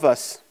 all of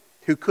us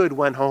who could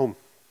went home.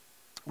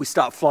 We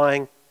stopped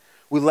flying.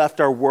 We left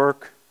our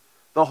work.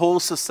 The whole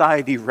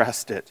society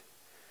rested.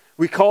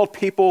 We called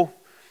people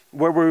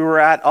where we were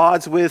at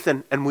odds with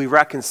and we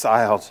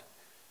reconciled.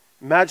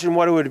 Imagine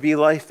what it would be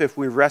like if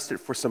we rested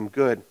for some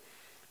good,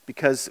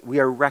 because we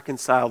are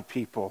reconciled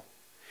people.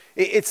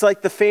 It's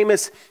like the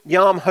famous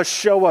Yom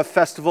HaShoah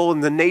festival in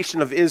the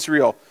nation of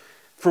Israel.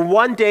 For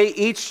one day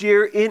each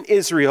year in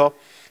Israel,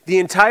 the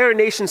entire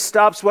nation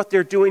stops what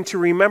they're doing to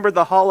remember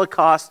the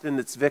Holocaust and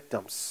its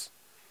victims.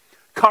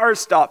 Cars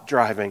stop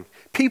driving.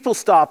 People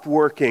stop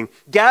working.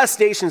 Gas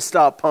stations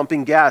stop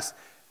pumping gas.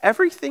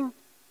 Everything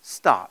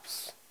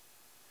stops.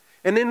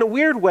 And in a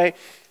weird way,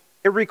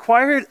 it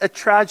required a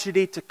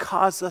tragedy to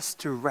cause us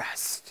to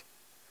rest.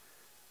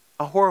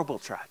 A horrible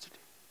tragedy.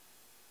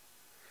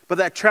 But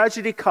that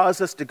tragedy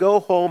caused us to go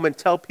home and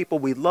tell people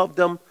we loved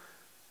them,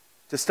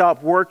 to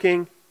stop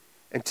working,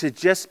 and to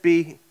just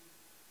be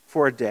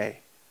for a day.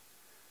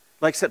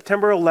 Like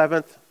September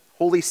 11th,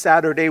 Holy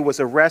Saturday was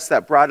a rest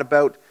that brought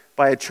about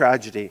by a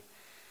tragedy.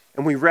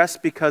 And we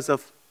rest because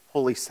of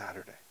Holy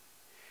Saturday.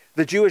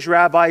 The Jewish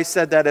rabbi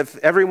said that if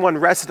everyone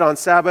rested on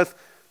Sabbath,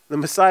 the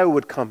Messiah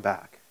would come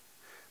back.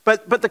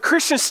 But the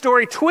Christian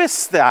story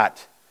twists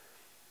that.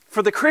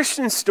 For the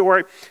Christian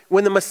story,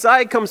 when the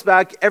Messiah comes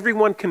back,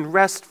 everyone can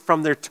rest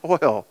from their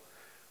toil.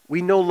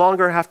 We no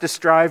longer have to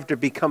strive to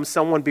become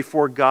someone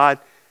before God,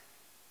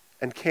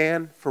 and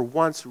can, for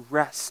once,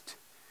 rest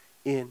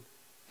in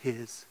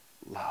His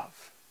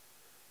love.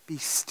 Be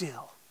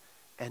still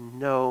and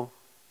know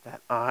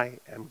that I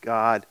am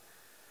God.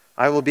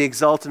 I will be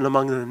exalted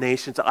among the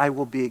nations. I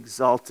will be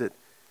exalted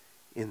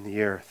in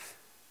the earth.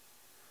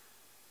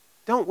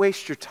 Don't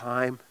waste your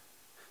time.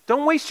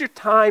 Don't waste your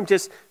time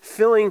just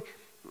filling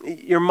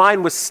your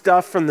mind with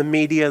stuff from the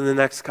media in the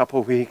next couple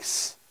of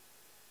weeks.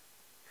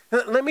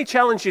 Let me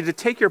challenge you to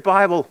take your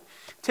Bible,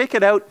 take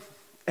it out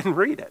and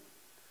read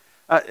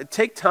it.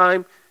 Take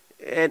time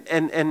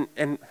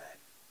and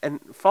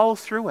follow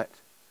through it.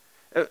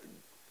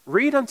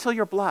 Read until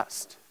you're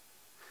blessed.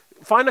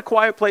 Find a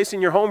quiet place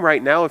in your home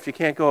right now if you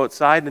can't go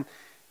outside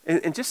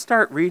and just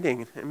start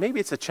reading. Maybe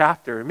it's a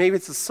chapter. Maybe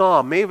it's a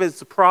psalm. Maybe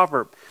it's a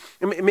proverb.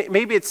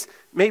 Maybe it's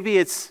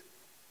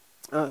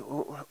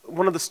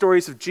one of the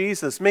stories of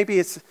Jesus. Maybe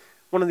it's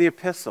one of the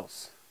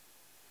epistles.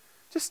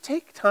 Just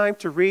take time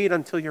to read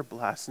until you're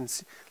blessed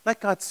and let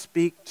God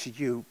speak to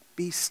you.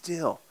 Be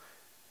still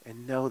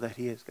and know that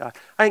He is God.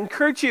 I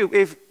encourage you,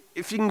 if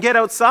you can get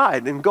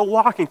outside and go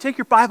walking, take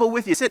your Bible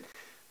with you. Sit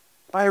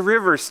by a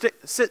river.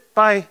 Sit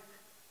by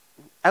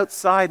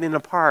outside in a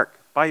park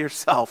by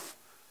yourself.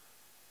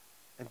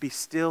 And be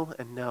still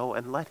and know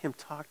and let Him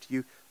talk to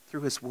you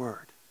through His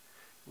Word.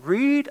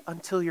 Read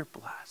until you're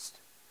blessed.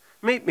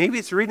 Maybe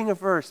it's reading a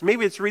verse.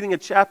 Maybe it's reading a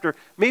chapter.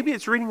 Maybe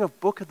it's reading a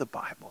book of the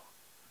Bible.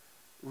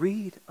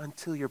 Read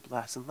until you're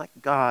blessed and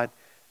let God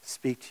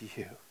speak to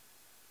you.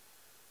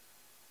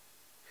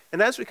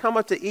 And as we come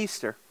up to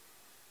Easter,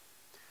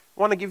 I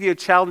want to give you a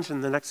challenge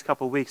in the next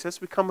couple of weeks. As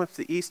we come up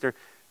to Easter,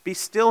 be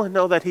still and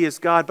know that he is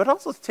God, but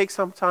also take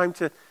some time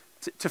to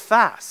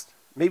fast.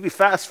 Maybe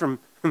fast from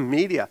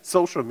media,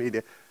 social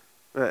media.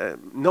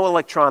 No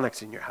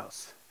electronics in your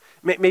house.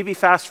 Maybe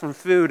fast from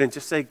food and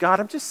just say, God,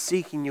 I'm just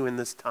seeking you in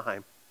this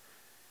time.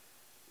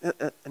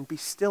 And be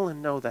still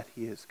and know that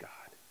he is God.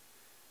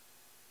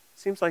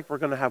 Seems like we're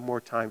going to have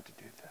more time to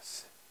do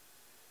this.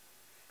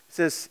 It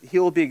says, he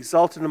will be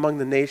exalted among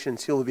the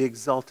nations. He will be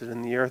exalted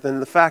in the earth.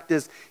 And the fact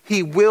is,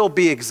 he will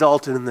be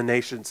exalted in the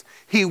nations.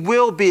 He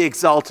will be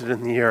exalted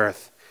in the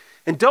earth.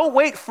 And don't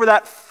wait for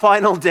that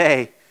final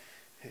day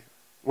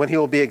when he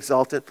will be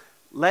exalted.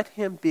 Let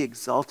him be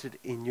exalted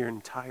in your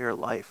entire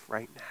life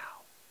right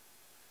now.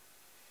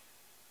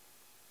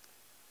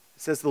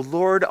 It says, the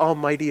Lord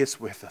Almighty is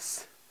with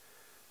us.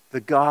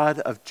 The God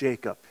of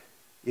Jacob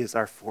is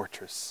our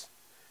fortress.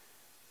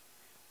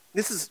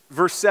 This is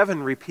verse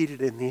 7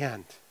 repeated in the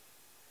end.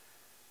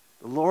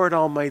 The Lord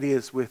Almighty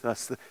is with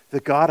us. The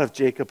God of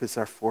Jacob is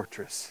our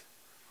fortress.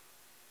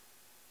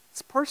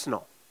 It's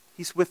personal.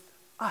 He's with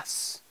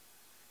us.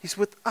 He's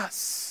with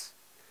us.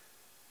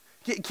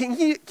 Can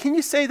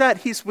you say that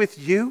he's with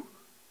you?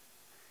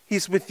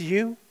 He's with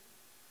you?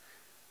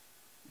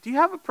 Do you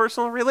have a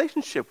personal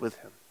relationship with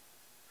him?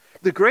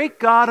 The great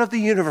God of the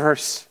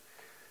universe,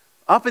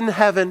 up in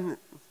heaven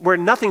where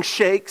nothing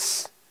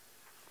shakes,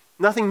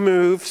 nothing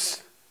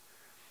moves.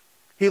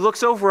 He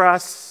looks over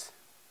us.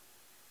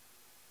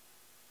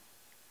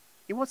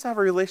 He wants to have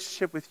a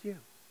relationship with you.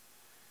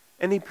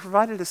 And he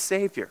provided a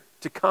Savior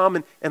to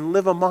come and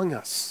live among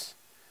us.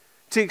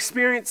 To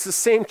experience the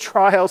same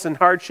trials and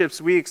hardships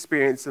we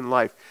experience in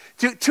life.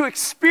 To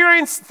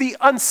experience the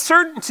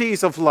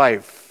uncertainties of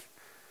life.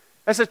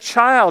 As a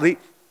child,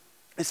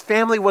 his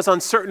family was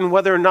uncertain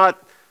whether or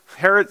not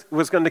Herod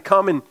was going to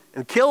come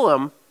and kill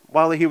him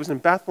while he was in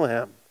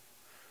Bethlehem.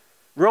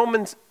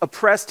 Romans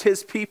oppressed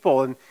his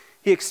people and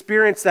he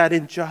experienced that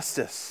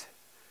injustice.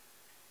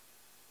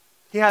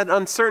 He had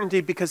uncertainty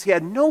because he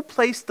had no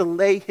place to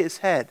lay his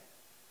head.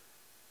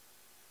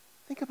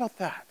 Think about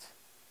that.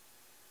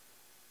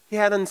 He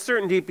had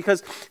uncertainty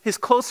because his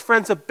close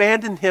friends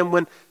abandoned him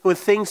when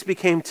things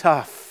became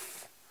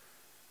tough.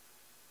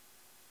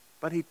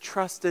 But he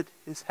trusted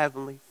his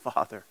heavenly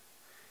Father.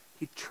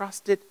 He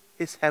trusted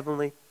his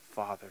heavenly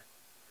Father.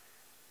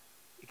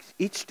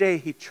 Each day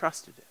he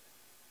trusted it.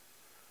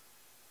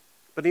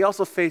 But he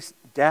also faced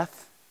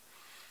death,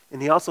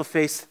 and he also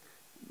faced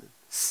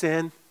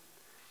sin,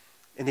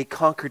 and he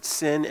conquered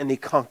sin, and he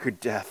conquered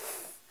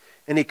death.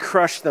 And he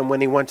crushed them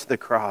when he went to the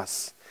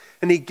cross.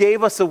 And he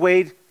gave us a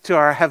way to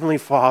our Heavenly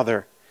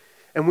Father.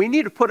 And we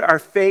need to put our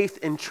faith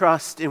and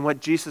trust in what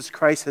Jesus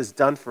Christ has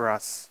done for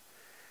us.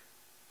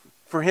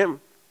 For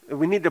him,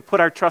 we need to put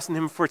our trust in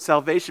him for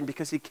salvation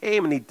because he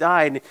came and he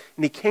died and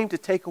he came to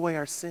take away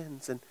our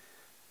sins. And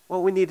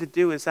what we need to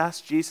do is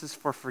ask Jesus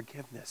for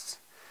forgiveness.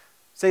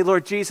 Say,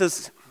 Lord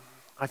Jesus,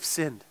 I've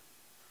sinned.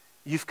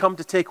 You've come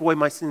to take away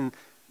my sin.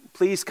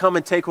 Please come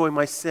and take away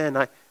my sin.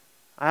 I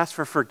ask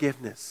for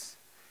forgiveness.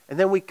 And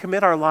then we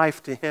commit our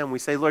life to him. We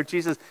say, Lord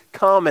Jesus,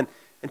 come and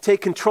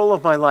take control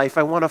of my life.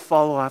 I want to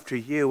follow after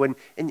you.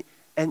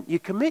 And you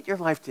commit your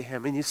life to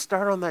him and you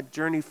start on that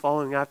journey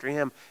following after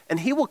him.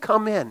 And he will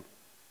come in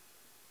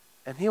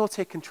and he will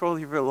take control of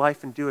your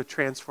life and do a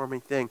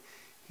transforming thing.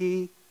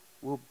 He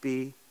will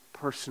be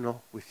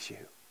personal with you.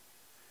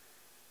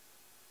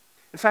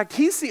 In fact,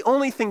 he's the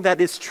only thing that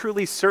is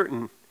truly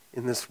certain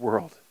in this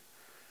world.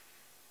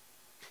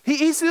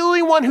 He's the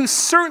only one who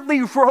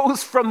certainly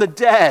rose from the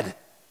dead.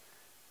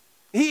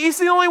 He's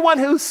the only one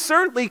who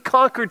certainly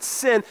conquered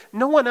sin.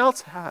 No one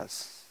else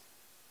has.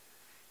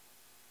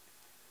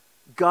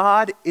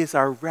 God is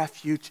our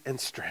refuge and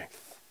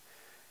strength,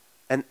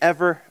 an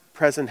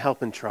ever-present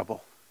help in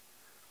trouble,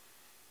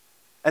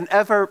 an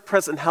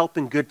ever-present help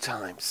in good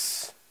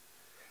times,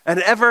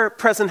 an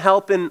ever-present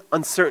help in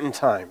uncertain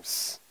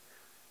times.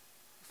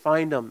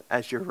 Find him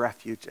as your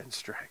refuge and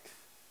strength.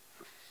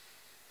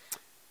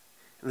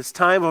 In this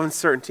time of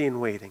uncertainty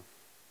and waiting,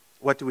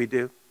 what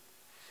do?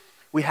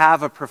 We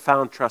have a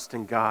profound trust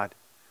in God.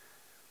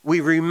 We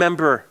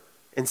remember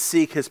and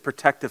seek his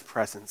protective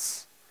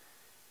presence.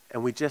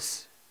 And we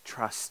just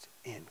trust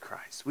in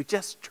Christ. We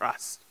just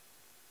trust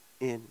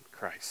in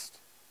Christ.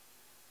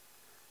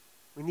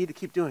 We need to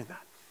keep doing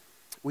that.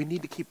 We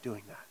need to keep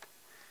doing that.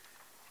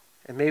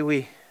 And may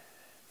we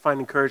find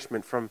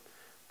encouragement from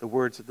the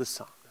words of the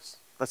psalmist.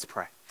 Let's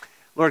pray.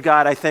 Lord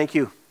God, I thank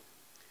you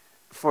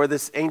for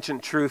this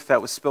ancient truth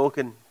that was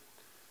spoken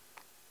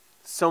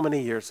so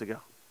many years ago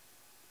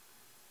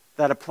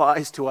that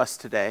applies to us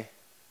today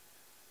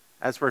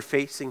as we're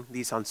facing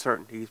these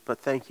uncertainties. But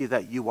thank you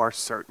that you are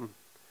certain.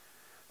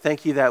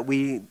 Thank you that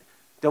we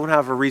don't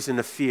have a reason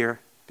to fear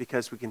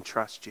because we can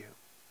trust you.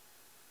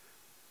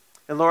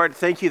 And Lord,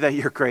 thank you that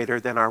you're greater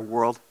than our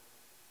world.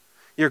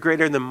 You're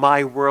greater than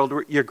my world.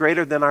 You're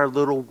greater than our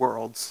little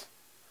worlds.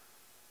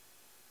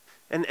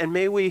 And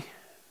may we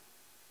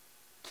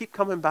keep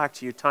coming back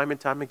to you time and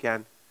time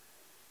again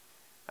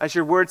As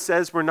your word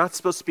says, we're not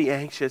supposed to be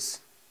anxious,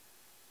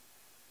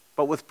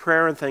 but with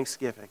prayer and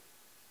thanksgiving.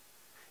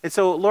 And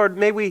so, Lord,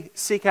 may we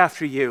seek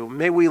after you.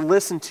 May we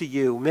listen to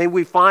you. May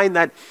we find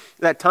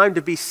that time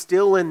to be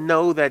still and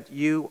know that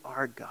you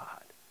are God.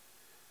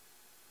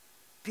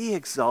 Be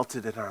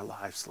exalted in our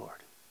lives,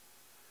 Lord.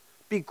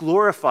 Be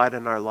glorified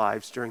in our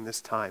lives during this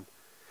time.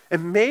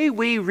 And may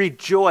we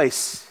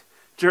rejoice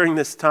during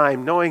this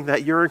time, knowing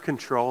that you're in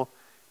control.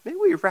 May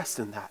we rest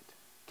in that.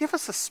 Give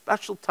us a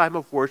special time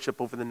of worship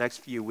over the next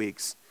few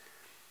weeks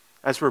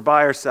as we're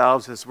by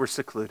ourselves, as we're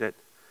secluded.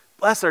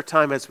 Bless our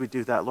time as we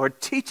do that, Lord.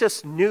 Teach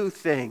us new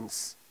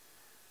things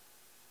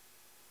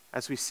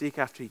as we seek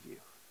after you.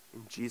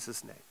 In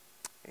Jesus' name,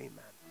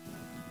 amen.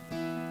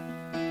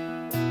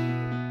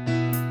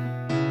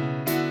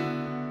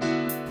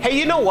 Hey,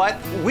 you know what?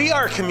 We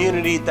are a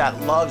community that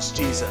loves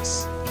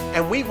Jesus,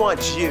 and we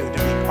want you to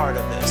be part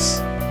of this.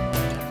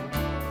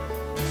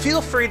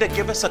 Feel free to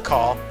give us a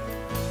call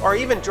or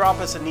even drop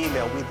us an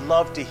email. We'd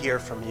love to hear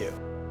from you.